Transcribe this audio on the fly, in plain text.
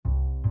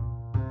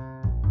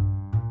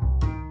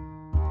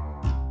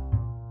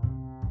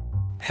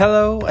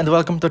Hello and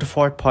welcome to the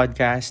fourth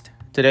podcast.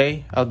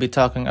 Today I'll be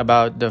talking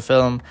about the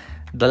film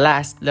The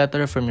Last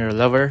Letter from Your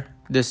Lover.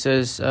 This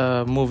is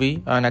a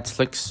movie, a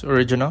Netflix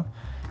original,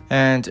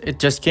 and it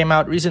just came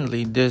out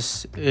recently.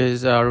 This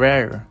is a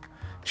rare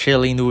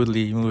Shailene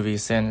Woodley movie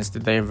since the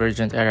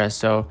Divergent era.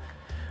 So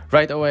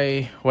right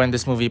away when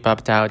this movie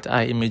popped out,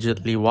 I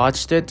immediately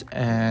watched it,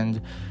 and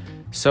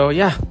so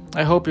yeah,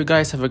 I hope you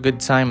guys have a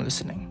good time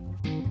listening.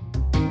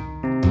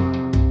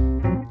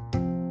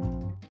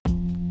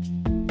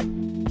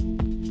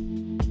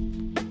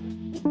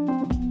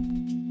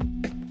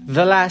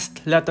 The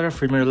Last Letter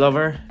from Your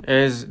Lover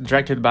is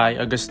directed by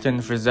Augustin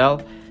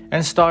Frizzell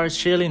and stars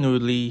Shailene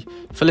Woodley,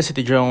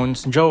 Felicity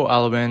Jones, Joe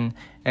Alwyn,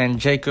 and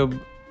Jacob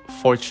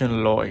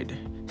Fortune Lloyd.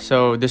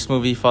 So this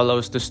movie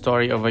follows the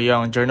story of a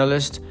young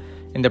journalist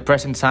in the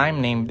present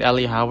time named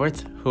Ellie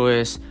Howarth, who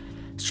is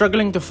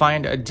struggling to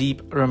find a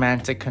deep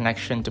romantic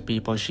connection to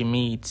people she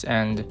meets,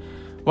 and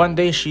one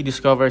day she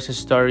discovers his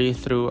story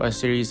through a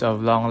series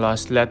of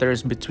long-lost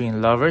letters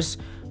between lovers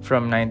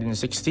from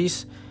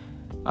 1960s.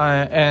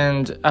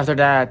 And after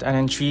that, an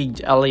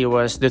intrigued Ellie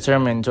was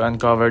determined to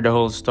uncover the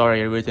whole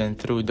story written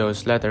through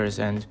those letters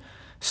and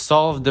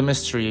solve the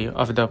mystery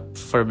of the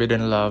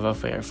forbidden love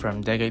affair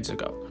from decades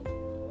ago.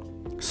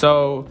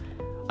 So,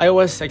 I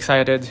was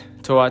excited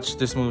to watch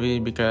this movie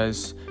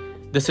because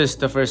this is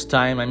the first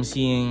time I'm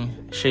seeing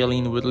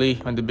Shailene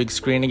Woodley on the big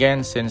screen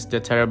again since the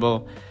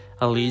terrible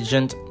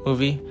Allegiant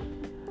movie.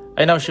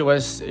 I know she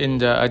was in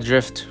the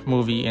Adrift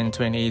movie in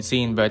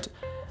 2018, but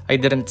I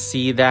didn't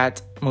see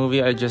that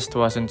movie. I just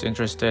wasn't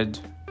interested.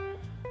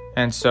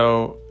 And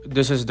so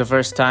this is the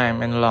first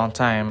time in a long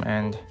time,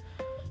 and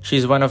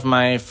she's one of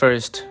my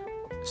first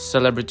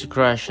celebrity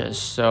crushes.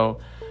 So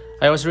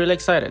I was really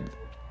excited.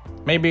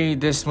 Maybe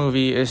this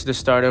movie is the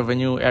start of a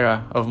new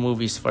era of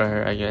movies for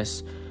her, I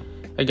guess.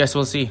 I guess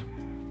we'll see.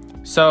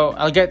 So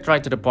I'll get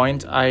right to the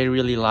point. I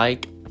really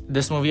like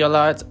this movie a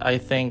lot. I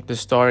think the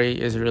story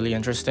is really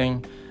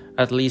interesting,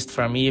 at least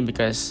for me,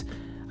 because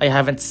I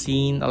haven't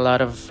seen a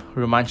lot of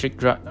romantic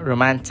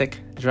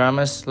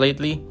dramas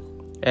lately,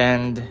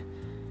 and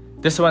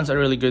this one's a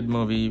really good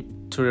movie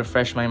to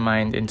refresh my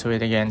mind into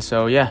it again.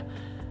 So yeah,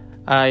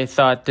 I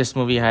thought this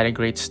movie had a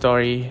great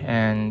story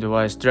and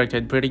was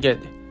directed pretty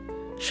good.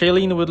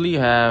 Shailene Woodley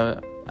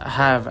have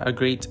a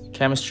great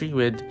chemistry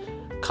with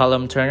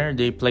Callum Turner.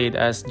 They played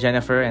as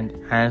Jennifer and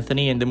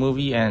Anthony in the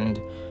movie,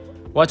 and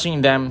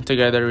watching them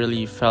together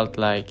really felt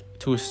like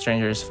two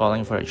strangers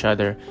falling for each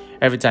other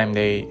every time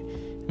they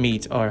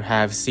meet or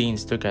have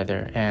scenes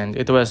together, and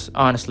it was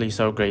honestly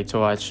so great to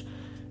watch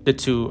the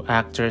two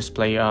actors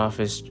play off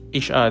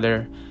each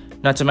other,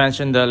 not to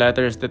mention the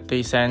letters that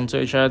they send to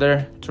each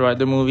other throughout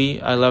the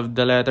movie. I loved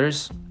the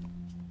letters.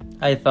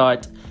 I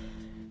thought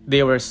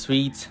they were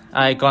sweet.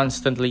 I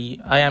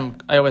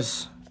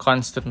was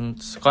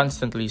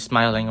constantly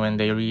smiling when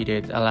they read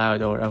it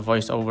aloud or a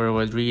voiceover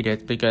would read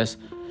it, because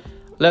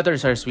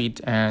letters are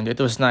sweet, and it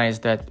was nice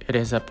that it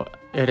is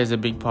a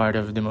big part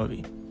of the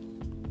movie.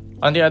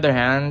 On the other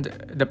hand,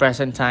 the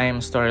present time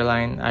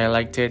storyline, I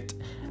liked it.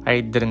 I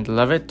didn't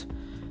love it.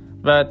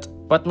 But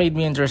what made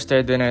me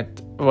interested in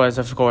it was,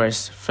 of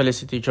course,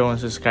 Felicity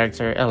Jones'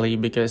 character, Ellie,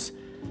 because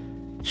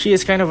she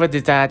is kind of a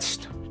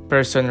detached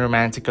person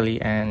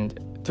romantically, and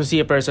to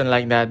see a person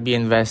like that be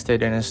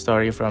invested in a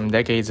story from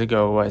decades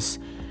ago was,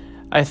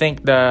 I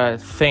think, the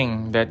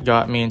thing that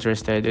got me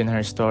interested in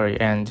her story.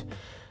 And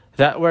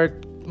that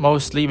worked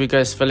mostly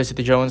because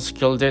Felicity Jones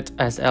killed it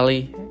as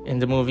Ellie in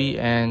the movie,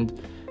 and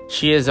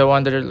she is a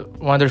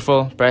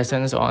wonderful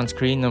presence on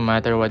screen no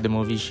matter what the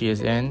movie she is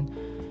in.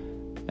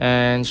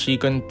 And she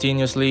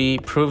continuously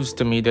proves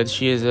to me that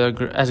she is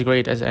as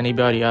great as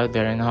anybody out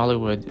there in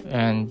Hollywood.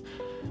 And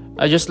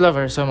I just love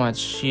her so much.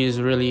 She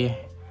has really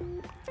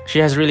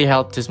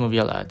helped this movie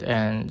a lot.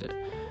 And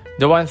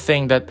the one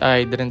thing that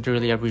I didn't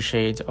really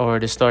appreciate, or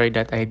the story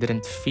that I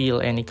didn't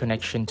feel any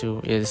connection to,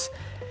 is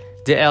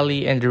the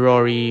Ellie and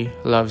Rory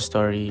love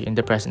story in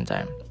the present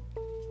time.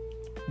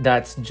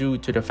 That's due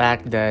to the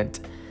fact that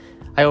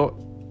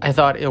I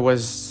thought it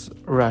was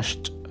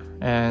rushed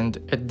and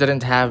it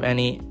didn't have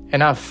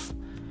enough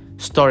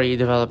story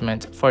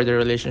development for the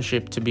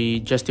relationship to be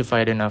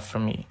justified enough for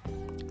me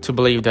to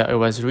believe that it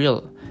was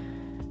real.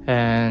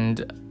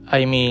 And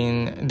I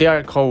mean, they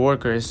are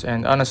co-workers,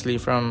 and honestly,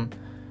 from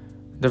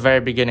the very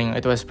beginning,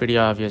 it was pretty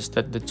obvious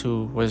that the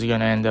two was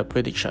gonna end up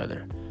with each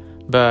other.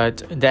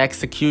 But the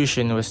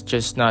execution was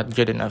just not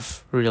good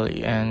enough,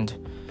 really, and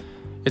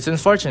it's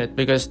unfortunate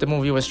because the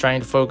movie was trying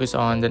to focus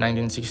on the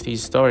 1960s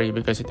story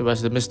because it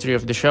was the mystery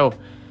of the show.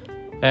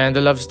 And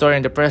the love story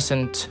in the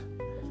present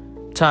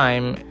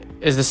time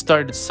is the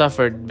story that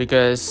suffered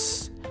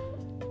because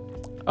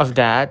of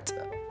that.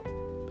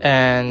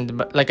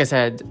 And like I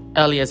said,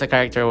 Ellie as a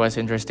character was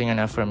interesting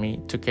enough for me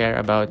to care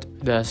about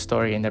the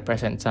story in the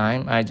present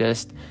time. I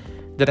just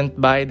didn't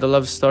buy the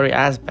love story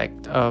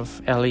aspect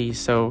of Ellie,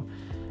 so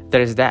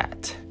there's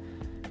that.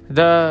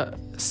 The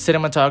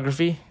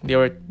cinematography,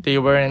 they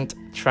weren't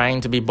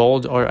trying to be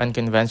bold or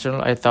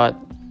unconventional. I thought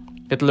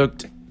it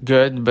looked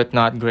good but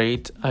not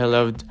great. I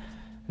loved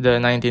the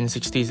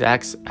 1960s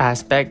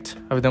aspect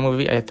of the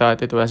movie. I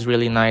thought it was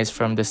really nice,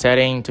 from the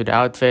setting to the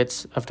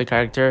outfits of the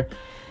character.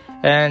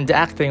 And the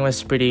acting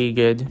was pretty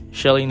good.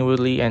 Shailene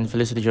Woodley and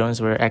Felicity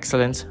Jones were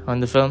excellent on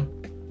the film.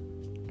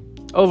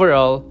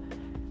 Overall,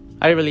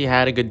 I really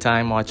had a good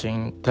time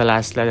watching The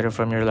Last Letter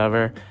from Your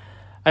Lover.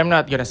 I'm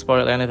not gonna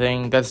spoil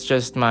anything, that's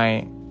just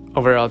my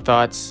overall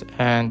thoughts.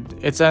 And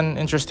it's an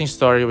interesting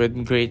story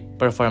with great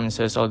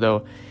performances,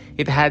 although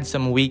it had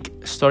some weak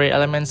story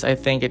elements. I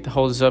think it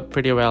holds up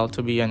pretty well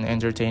to be an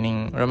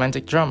entertaining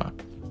romantic drama.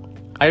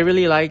 I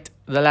really liked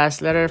The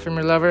Last Letter from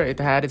Your Lover. It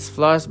had its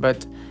flaws,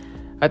 but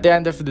at the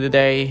end of the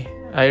day,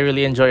 I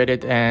really enjoyed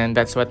it, and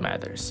that's what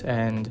matters.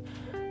 And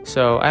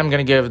so I'm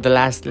gonna give The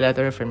Last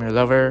Letter from Your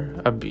Lover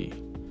a B.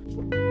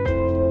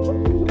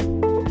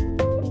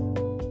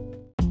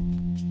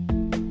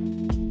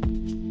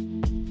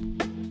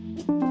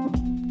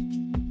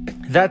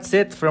 That's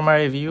it for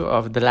my review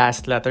of The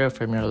Last Letter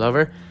from Your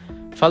Lover.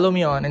 Follow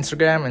me on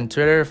Instagram and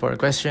Twitter for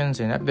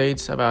questions and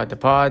updates about the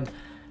pod.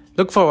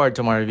 Look forward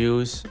to more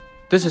reviews.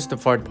 This is the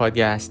Ford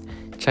Podcast.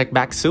 Check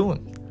back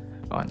soon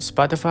on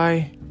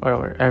Spotify or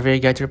wherever you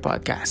get your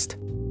podcast.